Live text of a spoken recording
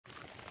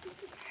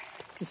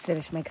just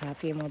finished my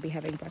coffee and we'll be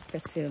having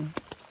breakfast soon.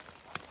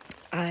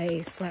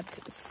 I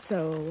slept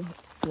so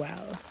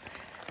well.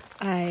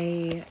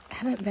 I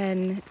haven't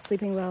been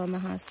sleeping well in the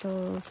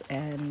hostels,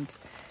 and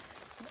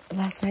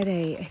last night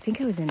I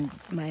think I was in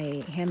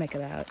my hammock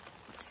about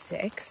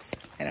 6.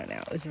 I don't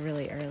know, it was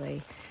really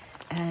early.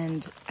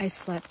 And I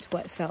slept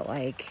what felt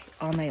like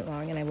all night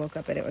long, and I woke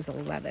up and it was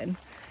 11.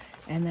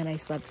 And then I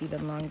slept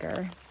even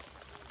longer.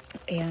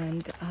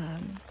 And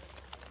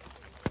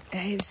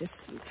it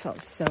just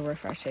felt so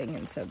refreshing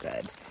and so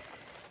good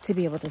to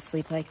be able to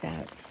sleep like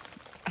that.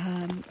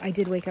 I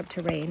did wake up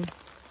to rain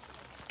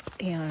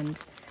and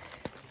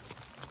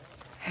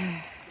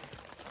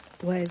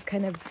was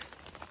kind of,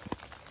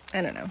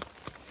 I don't know,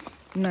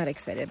 not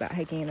excited about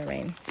hiking in the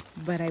rain.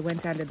 But I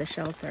went down to the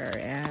shelter,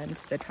 and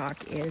the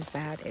talk is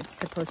that it's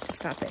supposed to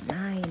stop at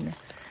 9.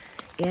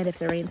 And if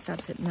the rain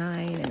stops at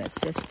 9 and it's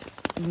just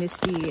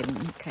misty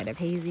and kind of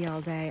hazy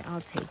all day,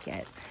 I'll take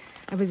it.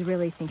 I was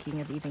really thinking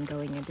of even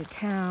going into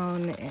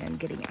town and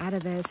getting out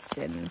of this,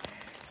 and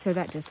so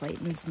that just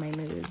lightens my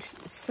mood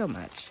so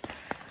much.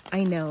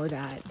 I know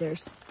that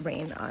there's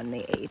rain on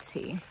the AT,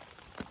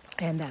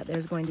 and that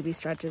there's going to be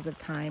stretches of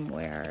time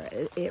where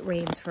it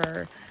rains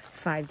for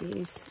 5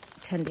 days,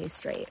 10 days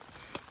straight.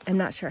 I'm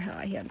not sure how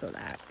I handle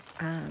that,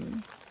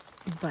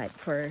 but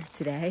for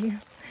today,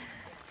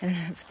 I don't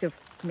have to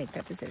make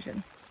that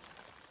decision.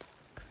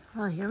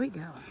 Well, here we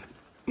go.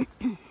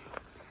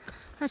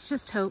 Let's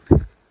just hope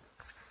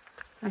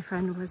my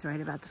friend was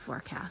right about the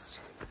forecast,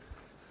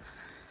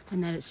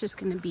 and that it's just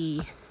going to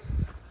be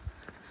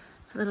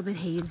a little bit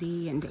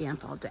hazy and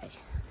damp all day.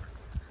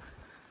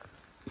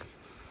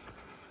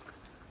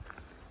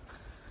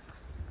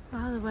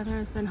 Well, the weather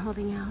has been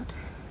holding out,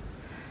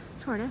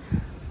 sort of.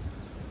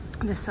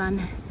 The sun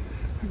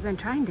has been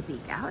trying to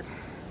peek out,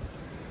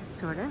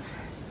 sort of.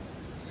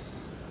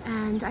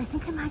 And I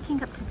think I'm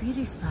hiking up to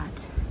Beauty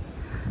Spot.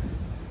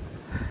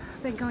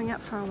 Been going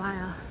up for a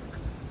while.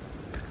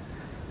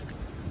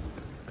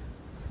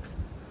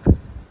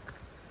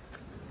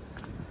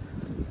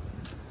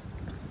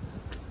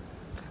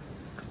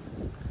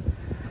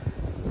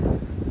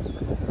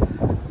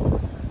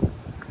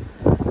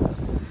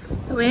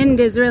 The wind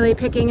is really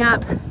picking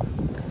up.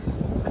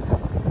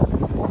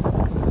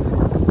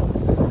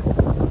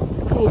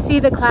 Can you see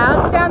the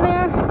clouds down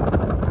there?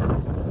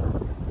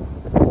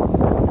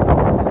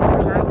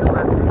 And I go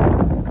up.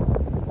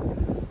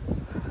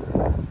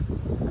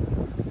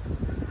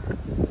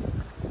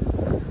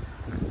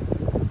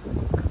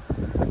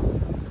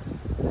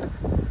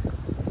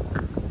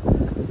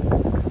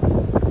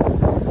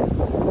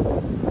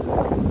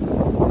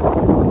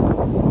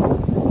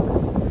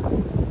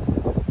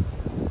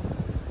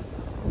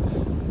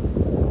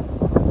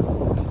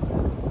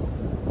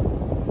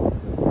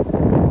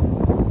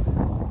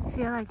 I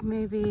feel like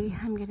maybe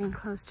I'm getting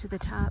close to the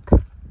top.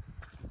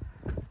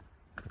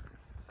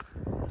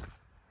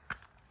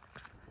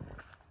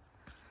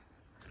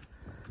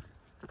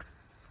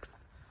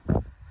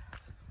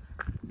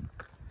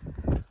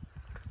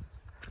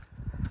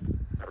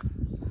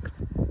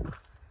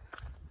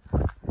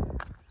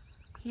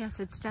 Yes,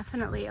 it's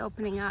definitely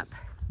opening up,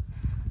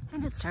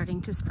 and it's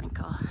starting to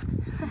sprinkle.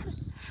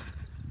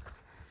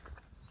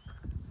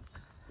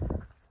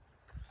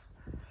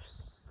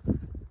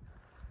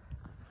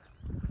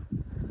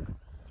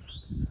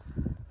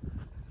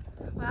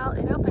 Well,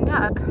 it opened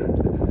up,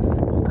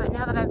 but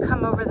now that I've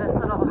come over this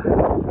little,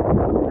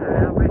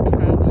 ridge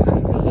thing, I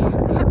see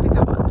I have to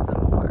go up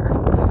some more.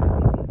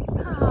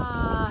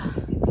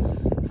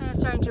 And it's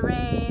starting to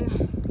rain,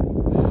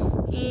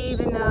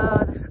 even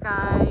though the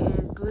sky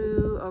is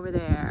blue over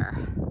there.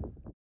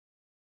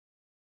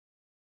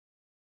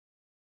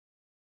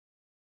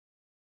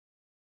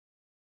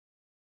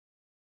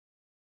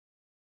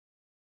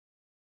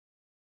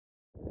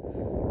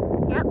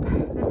 Yep,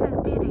 this is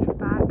Beauty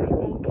Spot, I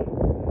think.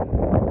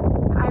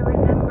 I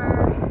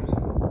remember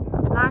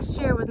last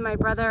year with my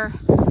brother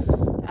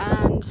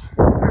and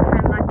our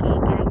friend Lucky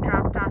getting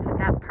dropped off at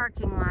that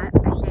parking lot,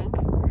 I think,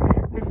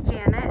 Miss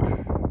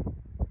Janet.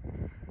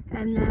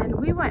 And then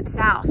we went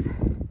south.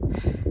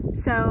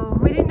 So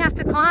we didn't have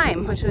to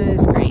climb, which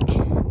was great.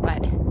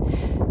 But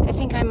I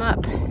think I'm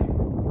up to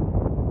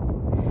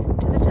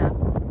the top.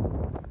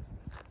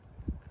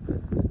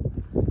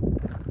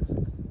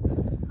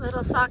 A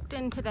little socked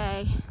in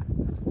today.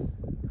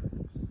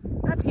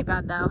 Not too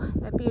bad though,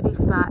 at Beauty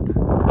Spot.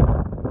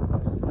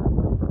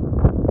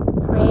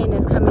 Rain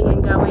is coming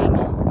and going.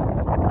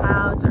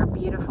 Clouds are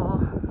beautiful.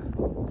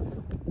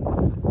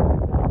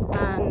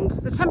 And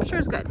the temperature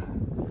is good.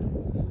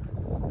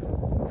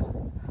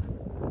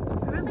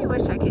 I really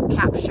wish I could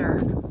capture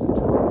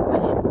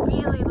what it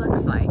really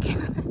looks like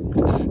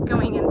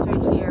going in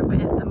through here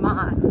with the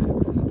moss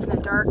and the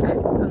dark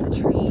of the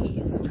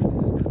trees.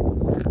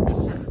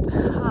 It's just,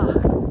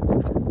 oh,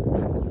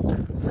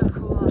 so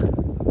cool.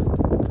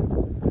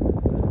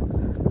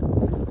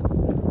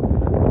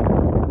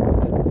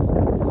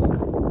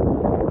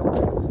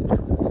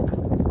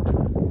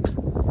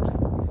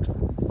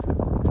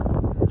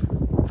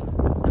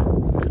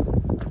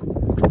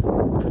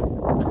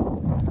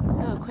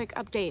 quick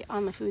update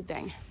on the food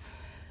thing.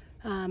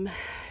 I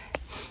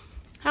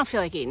don't feel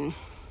like eating.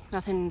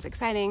 Nothing's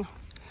exciting.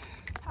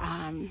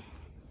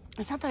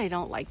 It's not that I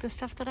don't like the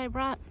stuff that I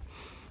brought.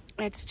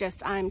 It's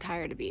just I'm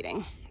tired of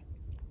eating.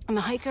 And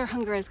the hiker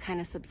hunger has kind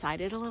of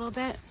subsided a little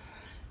bit.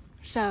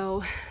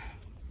 So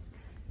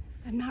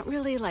I'm not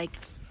really like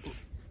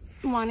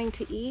wanting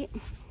to eat,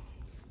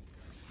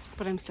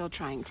 but I'm still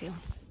trying to.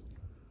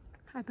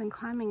 I've been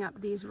climbing up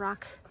these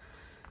rock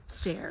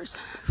stairs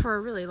for a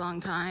really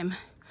long time,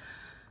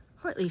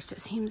 or at least it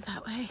seems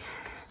that way.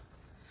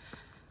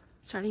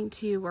 Starting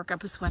to work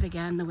up a sweat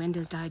again. The wind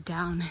has died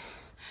down,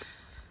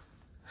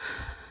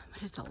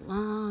 but it's a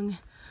long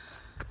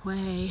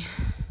way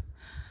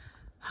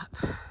up.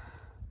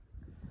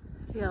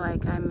 I feel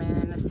like I'm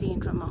in a scene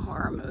from a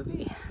horror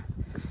movie.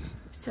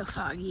 So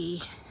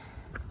foggy.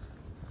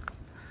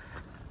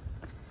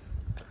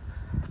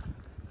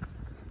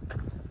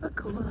 But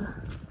cool.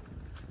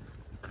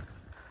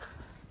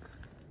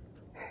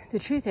 The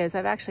truth is,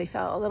 I've actually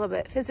felt a little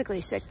bit physically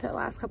sick the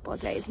last couple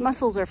of days.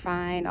 Muscles are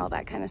fine, all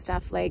that kind of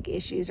stuff. Leg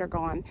issues are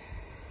gone.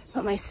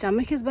 But my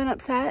stomach has been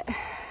upset,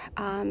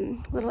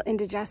 little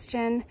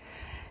indigestion,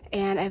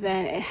 and I've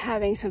been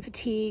having some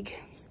fatigue.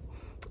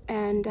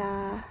 And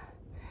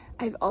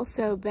I've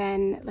also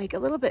been like a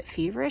little bit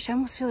feverish. I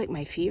almost feel like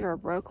my fever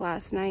broke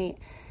last night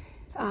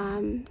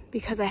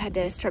because I had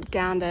to strip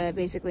down to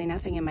basically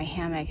nothing in my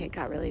hammock. It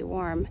got really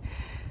warm.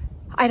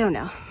 I don't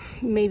know.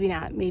 Maybe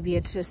not. Maybe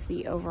it's just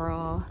the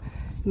overall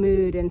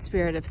mood and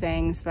spirit of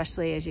things,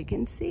 especially as you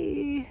can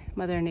see,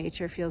 Mother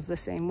Nature feels the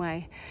same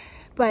way.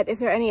 But if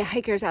there are any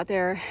hikers out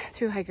there,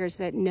 through hikers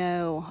that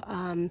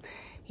know,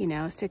 you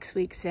know, 6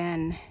 weeks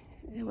in,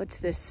 what's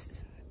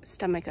this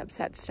stomach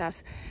upset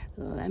stuff,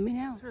 let me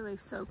know. It's really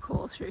so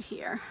cool through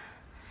here.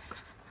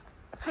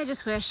 I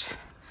just wish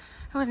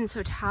I wasn't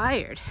so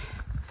tired.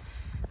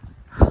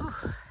 Whew.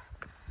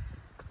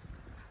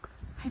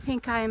 I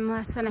think I'm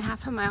less than a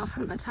half a mile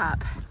from the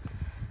top.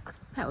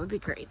 That would be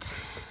great.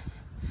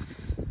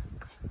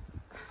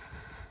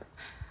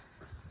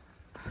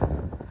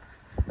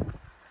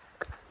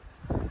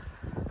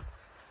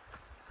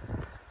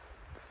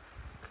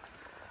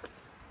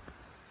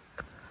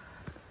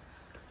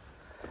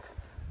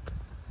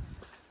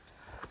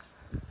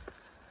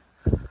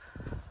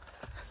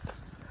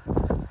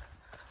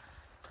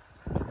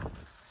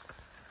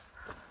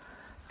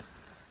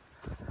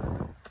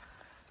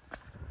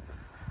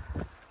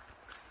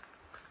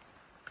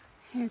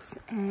 It's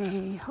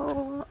a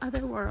whole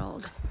other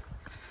world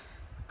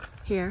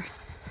here.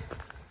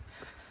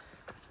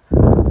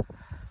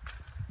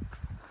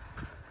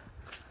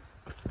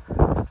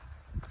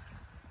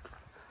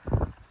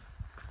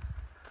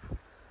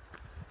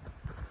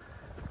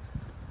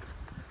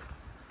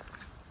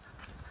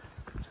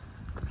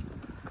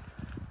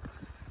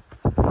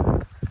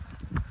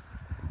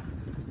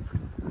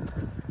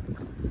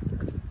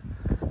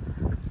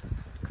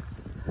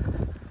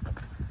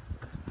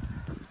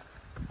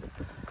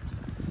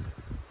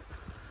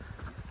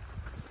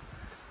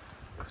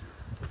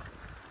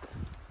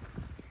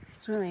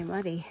 It's really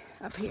muddy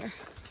up here.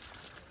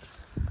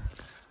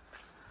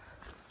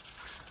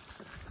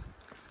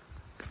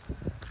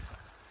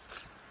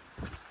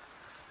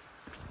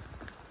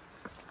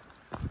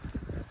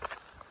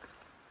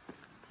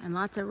 And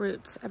lots of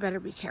roots. I better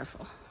be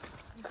careful.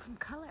 There's some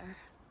color.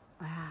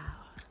 Wow.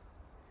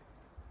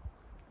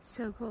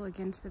 So cool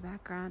against the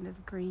background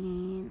of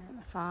green and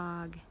the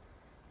fog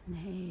and the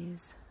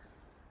haze.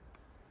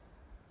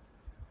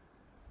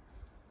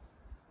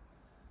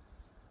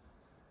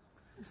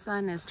 The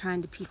sun is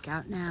trying to peek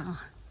out now.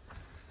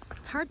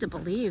 It's hard to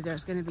believe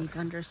there's going to be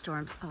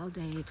thunderstorms all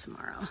day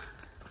tomorrow.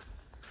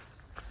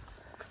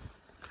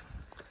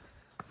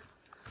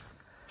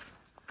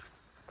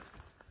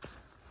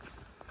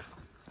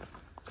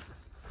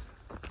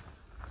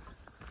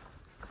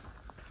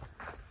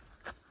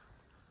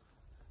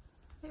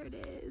 There it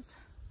is.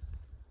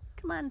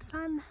 Come on,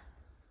 sun.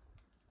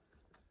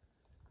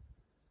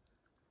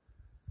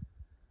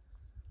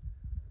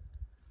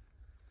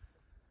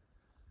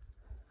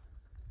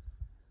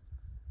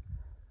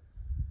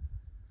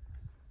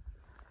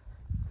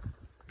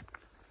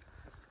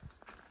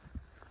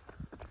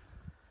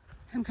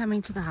 I'm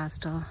coming to the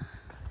hostel.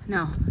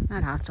 No,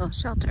 not hostel,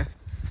 shelter.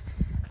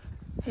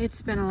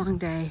 It's been a long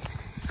day.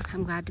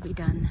 I'm glad to be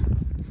done.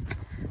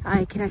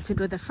 I connected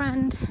with a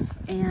friend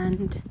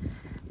and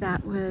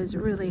that was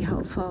really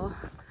helpful.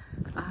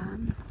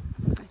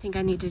 I think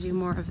I need to do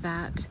more of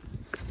that.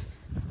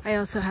 I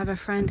also have a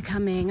friend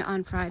coming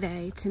on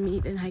Friday to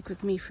meet and hike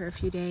with me for a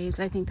few days.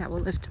 I think that will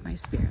lift my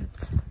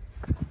spirits.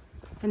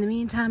 In the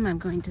meantime, I'm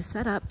going to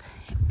set up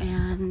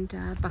and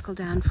buckle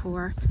down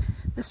for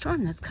the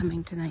storm that's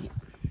coming tonight.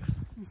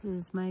 This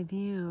is my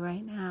view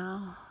right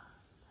now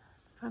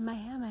from my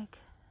hammock.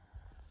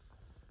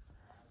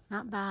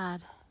 Not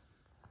bad.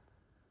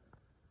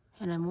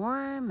 And I'm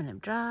warm and I'm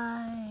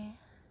dry,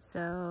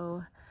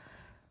 so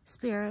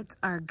spirits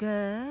are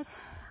good.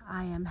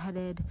 I am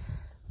headed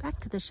back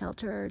to the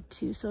shelter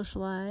to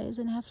socialize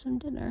and have some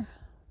dinner.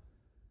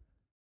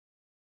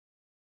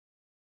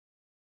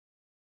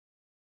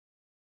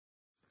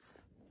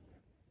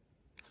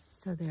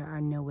 So there are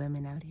no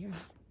women out here.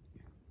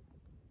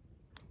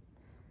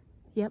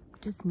 Yep,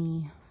 just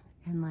me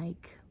and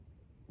like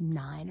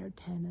 9 or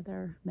 10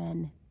 other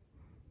men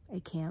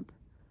at camp.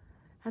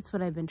 That's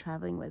what I've been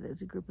traveling with,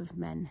 is a group of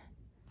men.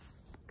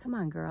 Come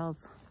on,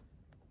 girls.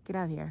 Get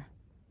out here.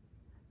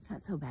 It's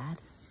not so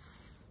bad.